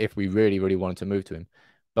do that if we really, really wanted to move to him.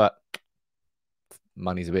 But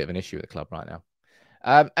money's a bit of an issue at the club right now.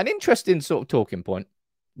 An interesting sort of talking point,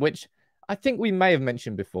 which I think we may have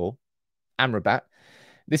mentioned before, Amrabat.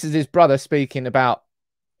 This is his brother speaking about,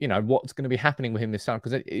 what's going to be happening with him this summer,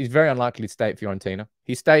 because he's very unlikely to stay at Fiorentina.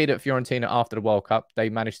 He stayed at Fiorentina after the World Cup. They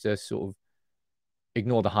managed to sort of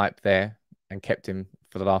ignore the hype there and kept him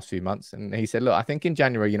for the last few months. And he said, look, I think in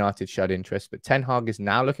January, United showed interest, but Ten Hag is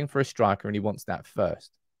now looking for a striker and he wants that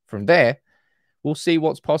first. From there, we'll see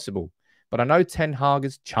what's possible. But I know Ten Hag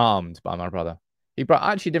is charmed by my brother.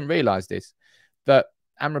 I actually didn't realize this, that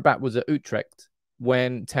Amrabat was at Utrecht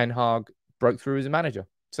when Ten Hag broke through as a manager.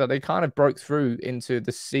 So they kind of broke through into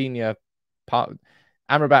the senior part.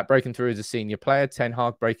 Amrabat breaking through as a senior player, Ten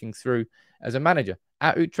Hag breaking through as a manager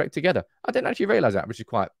at Utrecht together. I didn't actually realize that, which is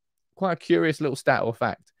quite a curious little stat or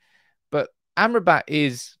fact. But Amrabat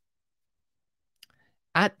is,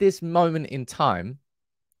 at this moment in time,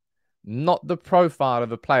 not the profile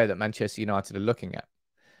of a player that Manchester United are looking at.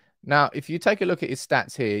 Now, if you take a look at his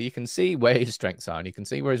stats here, you can see where his strengths are and you can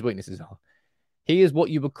see where his weaknesses are. He is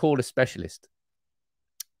what you would call a specialist.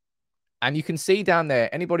 And you can see down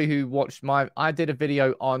there, anybody who watched I did a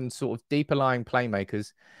video on sort of deeper lying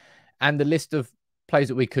playmakers and the list of players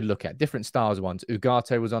that we could look at, different styles of ones.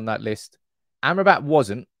 Ugarte was on that list. Amrabat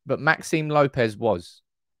wasn't, but Maxime Lopez was.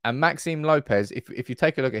 And Maxime Lopez, if you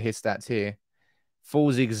take a look at his stats here,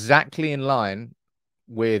 falls exactly in line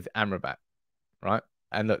with Amrabat, right?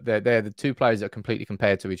 And look, they're the two players that are completely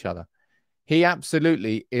compared to each other. He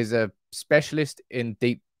absolutely is a specialist in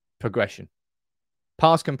deep progression.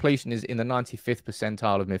 Pass completion is in the 95th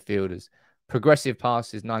percentile of midfielders. Progressive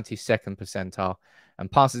pass is 92nd percentile.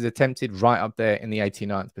 And passes attempted right up there in the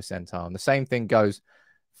 89th percentile. And the same thing goes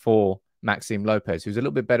for Maxime Lopez, who's a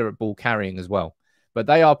little bit better at ball carrying as well. But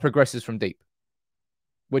they are progressors from deep,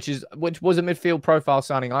 which was a midfield profile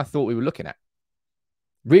signing I thought we were looking at.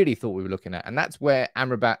 Really thought we were looking at. And that's where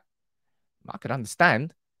Amrabat, I could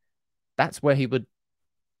understand, that's where he would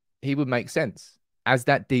make sense as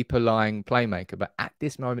that deeper lying playmaker. But at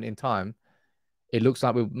this moment in time, it looks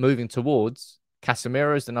like we're moving towards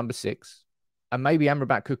Casemiro as the number 6. And maybe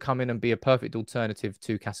Amrabat could come in and be a perfect alternative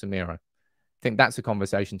to Casemiro. I think that's a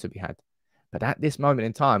conversation to be had. But at this moment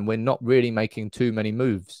in time, we're not really making too many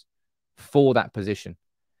moves for that position.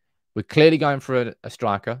 We're clearly going for a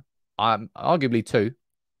striker, arguably 2.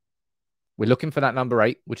 We're looking for that number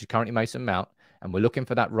 8, which is currently Mason Mount. And we're looking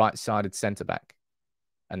for that right-sided centre-back.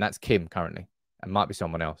 And that's Kim currently. And might be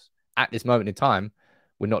someone else. At this moment in time,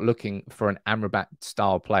 we're not looking for an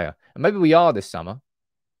Amrabat-style player. And maybe we are this summer.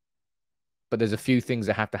 But there's a few things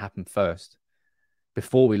that have to happen first.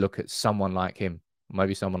 before we look at someone like him,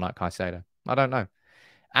 maybe someone like Caicedo. I don't know.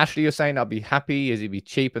 Ashley, you're saying I'd be happy. Is he be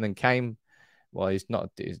cheaper than Kane? Well, he's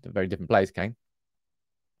not. He's a very different place, Kane.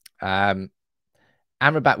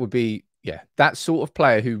 Amrabat would be, yeah, that sort of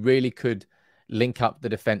player who really could link up the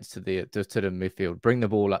defense to the midfield, bring the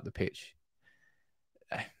ball up the pitch.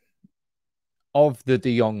 Of the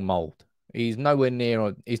De Jong mold, he's nowhere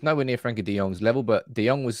near Frankie De Jong's level, but De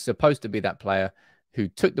Jong was supposed to be that player who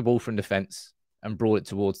took the ball from defense and brought it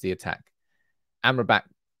towards the attack. Amrabat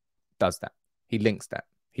does that. He links that.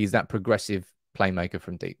 He's that progressive playmaker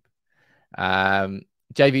from deep.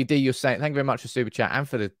 JVD, you're saying, thank you very much for super chat and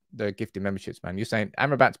for the gifted memberships, man. You're saying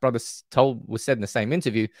Amrabat's brother was said in the same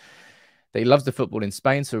interview that he loves the football in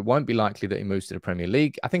Spain, so it won't be likely that he moves to the Premier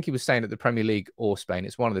League. I think he was saying that the Premier League or Spain,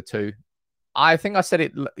 it's one of the two. I think I said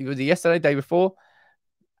it was yesterday, day before.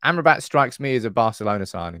 Amrabat strikes me as a Barcelona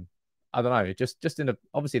signing. I don't know, just in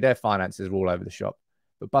obviously their finances are all over the shop,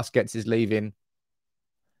 but Busquets is leaving.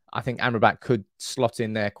 I think Amrabat could slot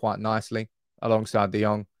in there quite nicely alongside De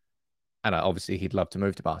Jong. And obviously, he'd love to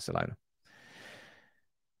move to Barcelona.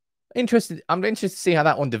 I'm interested to see how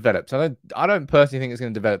that one develops. I don't personally think it's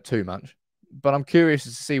going to develop too much, but I'm curious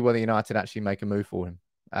to see whether United actually make a move for him.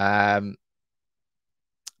 And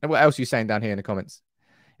what else are you saying down here in the comments?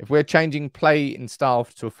 If we're changing play in style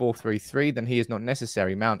to a 4-3-3, then he is not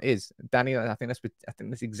necessary. Mount is. Danny, I think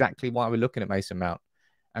that's exactly why we're looking at Mason Mount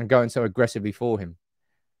and going so aggressively for him.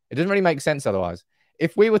 It doesn't really make sense otherwise.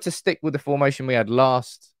 If we were to stick with the formation we had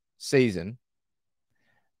last season,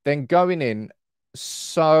 then going in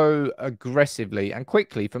so aggressively and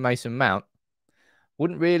quickly for Mason Mount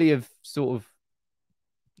wouldn't really have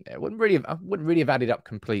added up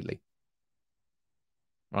completely,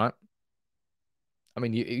 right? I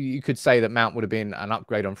mean, you could say that Mount would have been an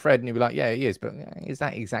upgrade on Fred, and you'd be like, yeah, he is, but is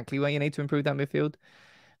that exactly where you need to improve that midfield?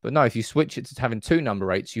 But no, if you switch it to having 2 number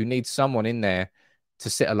 8s, you need someone in there to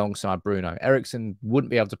sit alongside Bruno. Eriksen wouldn't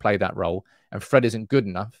be able to play that role, and Fred isn't good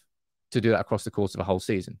enough to do that across the course of a whole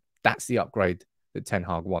season. That's the upgrade that Ten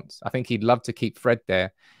Hag wants. I think he'd love to keep Fred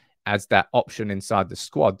there as that option inside the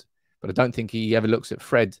squad, but I don't think he ever looks at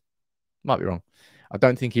Fred. Might be wrong. I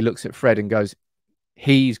don't think he looks at Fred and goes,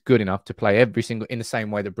 he's good enough to play in the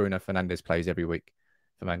same way that Bruno Fernandes plays every week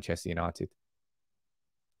for Manchester United.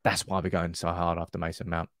 That's why we're going so hard after Mason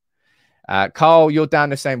Mount. Carl, you're down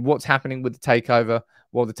there saying, what's happening with the takeover?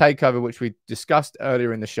 Well, the takeover, which we discussed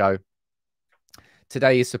earlier in the show,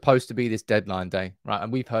 today is supposed to be this deadline day, right?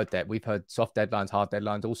 And we've heard that. We've heard soft deadlines, hard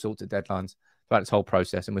deadlines, all sorts of deadlines throughout this whole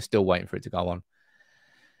process, and we're still waiting for it to go on.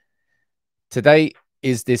 Today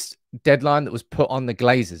is this deadline that was put on the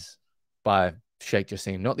Glazers by Sheikh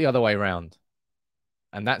Jassim, not the other way around.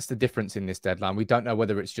 And that's the difference in this deadline. We don't know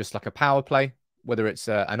whether it's just like a power play, whether it's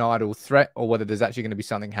an idle threat, or whether there's actually going to be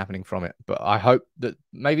something happening from it. But I hope that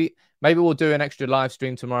maybe we'll do an extra live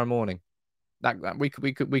stream tomorrow morning. That we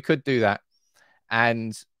could do that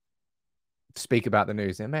and speak about the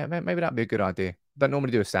news. Maybe that'd be a good idea. Don't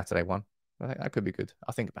normally do a Saturday one. I think that could be good.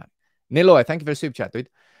 I'll think about it. Niloy, thank you for the super chat, dude.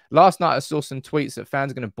 Last night I saw some tweets that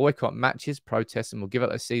fans are going to boycott matches, protests, and will give up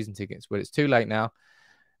their season tickets. Well, it's too late now.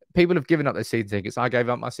 People have given up their season tickets. I gave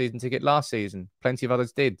up my season ticket last season. Plenty of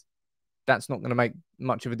others did. That's not going to make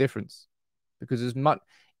much of a difference, because as much,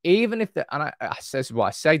 even if and I says what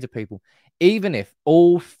I say to people, even if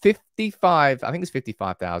all 55, I think it's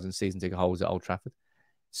 55,000 season ticket holders at Old Trafford,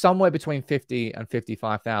 somewhere between 50 and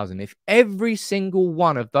 55,000, if every single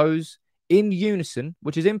one of those in unison,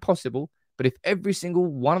 which is impossible, but if every single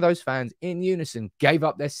one of those fans in unison gave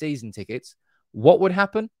up their season tickets, what would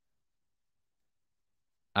happen?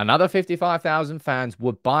 Another 55,000 fans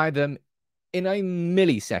would buy them in a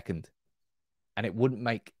millisecond, and it wouldn't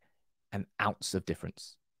make an ounce of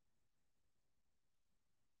difference.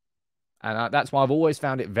 And that's why I've always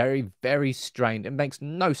found it very, very strange. It makes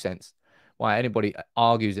no sense why anybody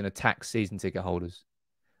argues and attacks season ticket holders.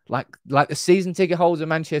 Like the season ticket holders of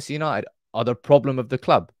Manchester United are the problem of the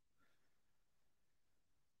club.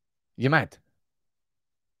 You're mad.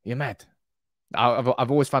 You're mad.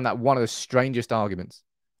 I've always found that one of the strangest arguments.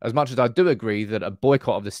 As much as I do agree that a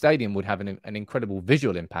boycott of the stadium would have an incredible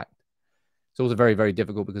visual impact, it's also very, very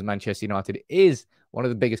difficult because Manchester United is one of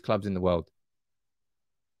the biggest clubs in the world.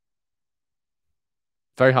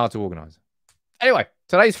 Very hard to organise. Anyway,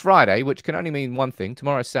 today's Friday, which can only mean one thing.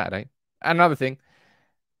 Tomorrow's Saturday. And another thing,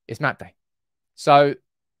 it's Map Day. So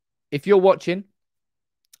if you're watching,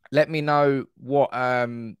 let me know what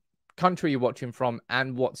country you're watching from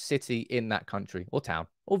and what city in that country or town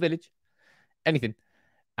or village, anything.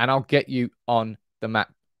 And I'll get you on the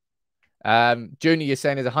map. Junior, you're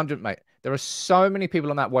saying there's 100, mate. There are so many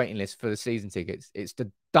people on that waiting list for the season tickets. It's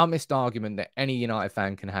the dumbest argument that any United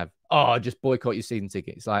fan can have. Oh, just boycott your season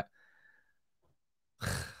ticket. It's like,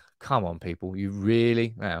 come on, people. You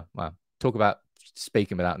really? Well, talk about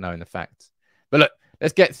speaking without knowing the facts. But look,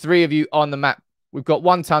 let's get 3 of you on the map. We've got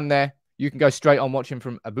 1 ton there. You can go straight on watching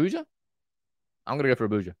from Abuja. I'm going to go for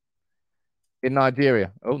Abuja. In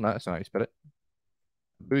Nigeria. Oh, no, that's not how you spell it.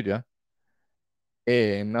 Abuja.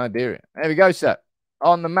 In Nigeria. There we go, sir.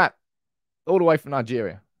 On the map. All the way from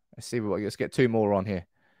Nigeria. Let's get 2 more on here.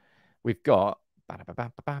 We've got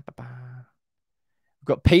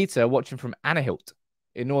Peter watching from Anahilt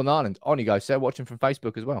in Northern Ireland. On you go, sir. Watching from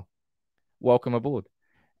Facebook as well. Welcome aboard.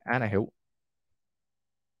 Anahilt.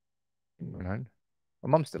 My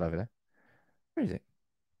mum's still over there. Where is it?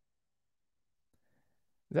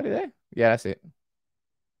 Is that it there? Yeah, that's it.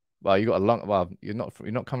 Well, you got a long. Well, you're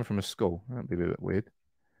not coming from a school. That'd be a bit weird.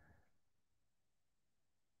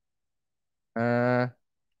 Well,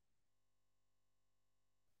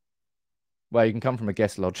 you can come from a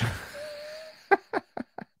guest lodge.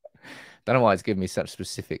 Don't know why it's giving me such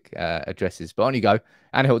specific addresses, but on you go.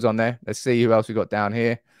 Anhilt's on there. Let's see who else we got down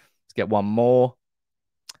here. Let's get 1 more.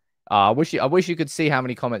 I wish you could see how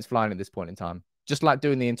many comments flying at this point in time. Just like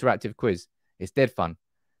doing the interactive quiz. It's dead fun.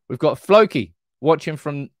 We've got Floki watching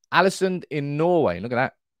from Alesund in Norway. Look at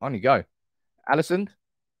that. On you go. Alesund?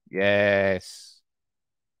 Yes.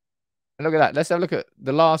 And look at that. Let's have a look at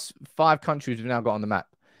the last 5 countries we've now got on the map.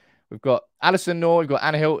 We've got Alesund, Norway. We've got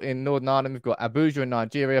Anahilt in Northern Ireland. We've got Abuja in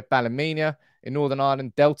Nigeria. Ballymena in Northern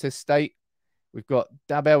Ireland. Delta State. We've got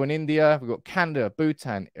Dabel in India. We've got Canada,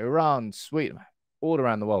 Bhutan, Iran, Sweden. All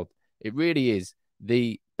around the world. It really is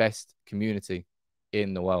the best community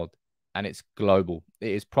in the world. And it's global.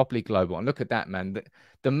 It is properly global. And look at that, man.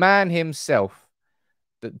 The man himself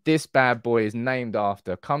that this bad boy is named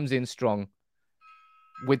after comes in strong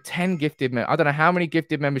with 10 gifted. I don't know how many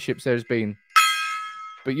gifted memberships there's been,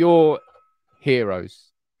 but you're heroes.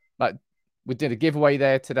 Like, we did a giveaway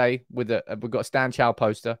there today with we've got a Stan Chow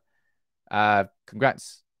poster.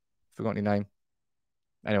 Congrats. Forgot your name.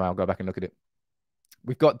 Anyway, I'll go back and look at it.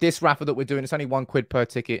 We've got this raffle that we're doing. It's only £1 per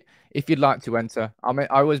ticket. If you'd like to enter, I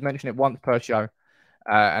always mention it once per show.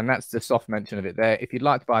 And that's the soft mention of it there. If you'd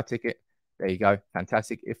like to buy a ticket, there you go.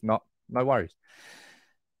 Fantastic. If not, no worries.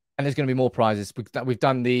 And there's going to be more prizes. We've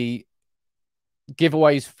done the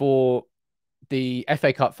giveaways for the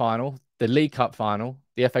FA Cup final, the League Cup final,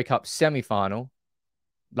 the FA Cup semi-final.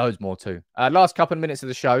 Loads more too. Last couple of minutes of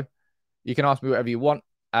the show. You can ask me whatever you want.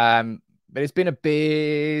 But it's been a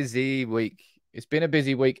busy week. It's been a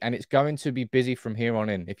busy week, and it's going to be busy from here on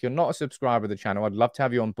in. If you're not a subscriber of the channel, I'd love to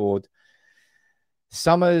have you on board.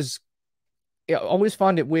 I always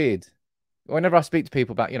find it weird. Whenever I speak to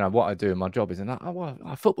people about, what I do and my job is, and like, oh, well,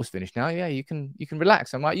 football's finished now. Yeah, you can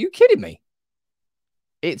relax. I'm like, you kidding me?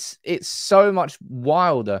 It's so much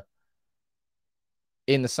wilder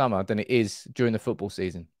in the summer than it is during the football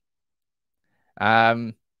season.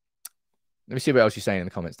 Let me see what else you're saying in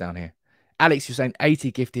the comments down here. Alex, you're saying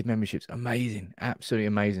 80 gifted memberships. Amazing. Absolutely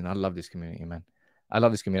amazing. I love this community, man. I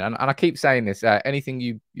love this community. And I keep saying this. Anything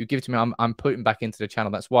you give to me, I'm putting back into the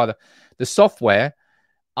channel. That's why the software,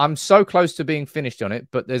 I'm so close to being finished on it.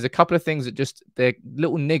 But there's a couple of things that they're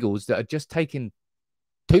little niggles that are just taking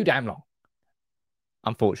too damn long,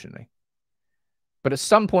 unfortunately. But at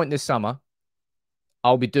some point this summer,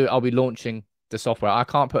 I'll be launching the software. I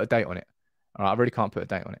can't put a date on it. All right, I really can't put a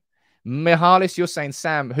date on it. Mihalis, you're saying,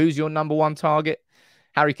 Sam, who's your #1 target?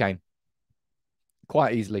 Harry Kane.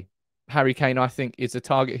 Quite easily. Harry Kane, I think, is a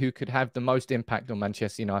target who could have the most impact on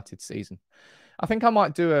Manchester United's season. I think I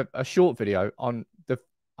might do a short video on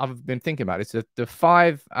I've been thinking about it. It's the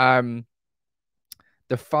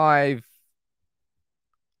five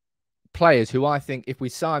players who I think, if we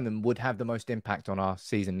sign them, would have the most impact on our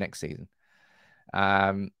season next season. What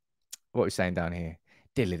are we saying down here?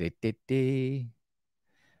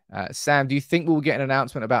 Sam, do you think we'll get an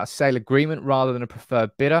announcement about a sale agreement rather than a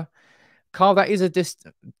preferred bidder? Carl, that is a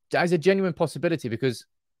genuine possibility, because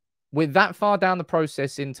with that far down the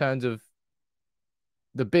process in terms of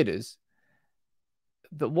the bidders,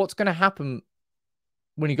 what's going to happen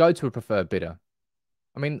when you go to a preferred bidder?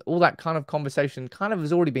 I mean, all that kind of conversation kind of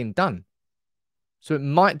has already been done. So it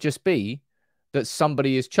might just be that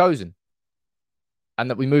somebody is chosen and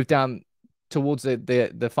that we move down towards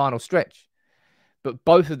the final stretch. But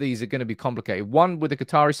both of these are going to be complicated. One, with the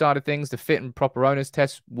Qatari side of things, the fit and proper owners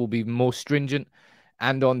test will be more stringent.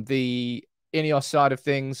 And on the Ineos side of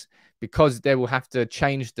things, because they will have to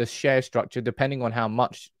change the share structure depending on how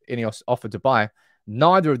much Ineos offer to buy,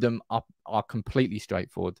 neither of them are completely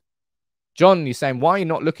straightforward. John, you're saying, why are you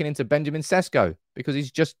not looking into Benjamin Sesko? because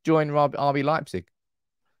he's just joined RB Leipzig.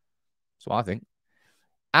 That's what I think.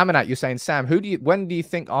 Amrabaat, you're saying, Sam, when do you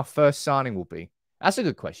think our first signing will be? That's a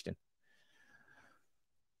good question.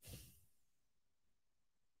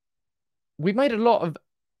 We've made a lot of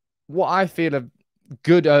what I feel are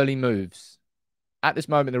good early moves. At this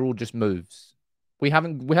moment, they're all just moves. We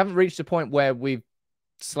haven't reached a point where we've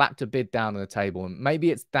slapped a bid down on the table, and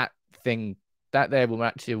maybe it's that thing that there we're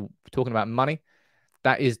actually talking about money.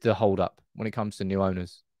 That is the hold up when it comes to new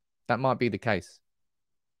owners. That might be the case.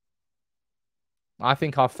 I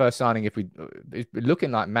think our first signing, if it's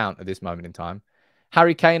looking like Mount at this moment in time.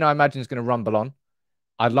 Harry Kane, I imagine, is going to rumble on.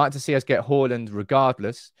 I'd like to see us get Haaland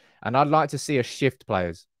regardless, and I'd like to see us shift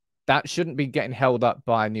players. That shouldn't be getting held up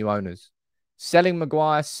by new owners. Selling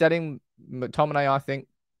Maguire, selling McTominay, I think.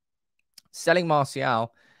 Selling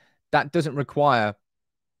Martial, that doesn't require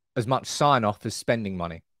as much sign-off as spending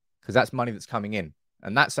money, because that's money that's coming in.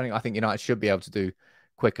 And that's something I think United should be able to do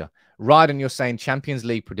quicker. Ryden, you're saying Champions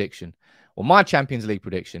League prediction. Well, my Champions League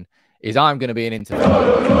prediction is I'm going to be an Inter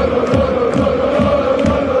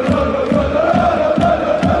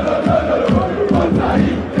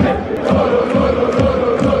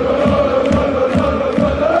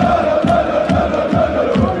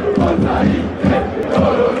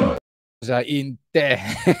in there.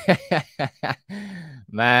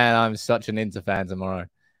 Man, I'm such an Inter fan tomorrow.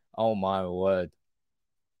 Oh my word.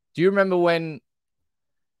 Do you remember when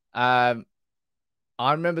I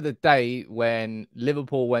remember the day when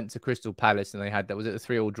Liverpool went to Crystal Palace and they had that, was it a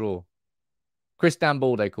 3-3 draw? Christian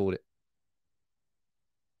Ball, they called it.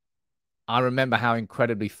 I remember how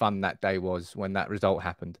incredibly fun that day was when that result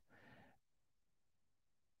happened.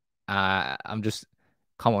 I'm just,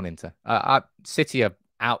 come on, Inter. City are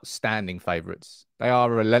outstanding favourites. They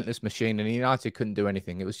are a relentless machine, and United couldn't do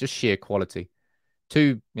anything. It was just sheer quality.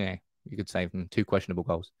 You could say them, 2 questionable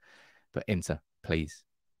goals. But Inter, please.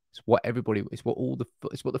 It's what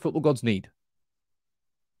the football gods need.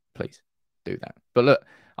 Please do that. But look,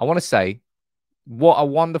 I want to say what a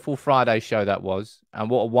wonderful Friday show that was, and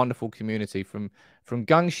what a wonderful community from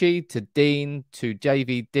Gungshi to Dean to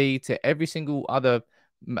JVD to every single other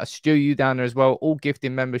Stu, you down there as well, all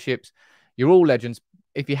gifting memberships. You're all legends.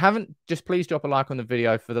 If you haven't, just please drop a like on the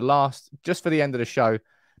video for just for the end of the show.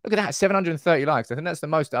 Look at that, 730 likes. I think that's the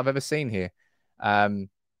most I've ever seen here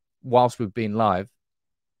whilst we've been live.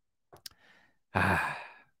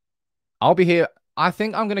 I'll be here. I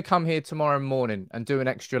think I'm going to come here tomorrow morning and do an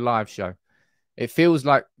extra live show. It feels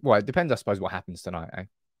like, well, it depends, I suppose, what happens tonight. Eh?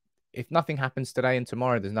 If nothing happens today and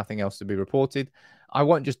tomorrow, there's nothing else to be reported, I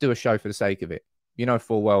won't just do a show for the sake of it. You know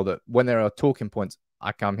full well that when there are talking points,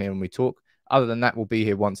 I come here and we talk. Other than that, we'll be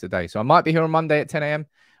here once a day. So I might be here on Monday at 10 a.m.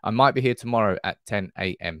 I might be here tomorrow at 10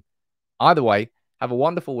 a.m. Either way, have a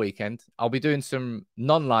wonderful weekend. I'll be doing some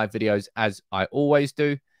non-live videos as I always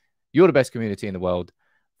do. You're the best community in the world.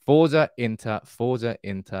 Forza Inter,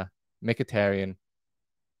 Mkhitaryan.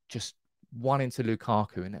 Just one into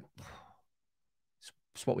Lukaku, innit?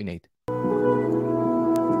 It's what we need.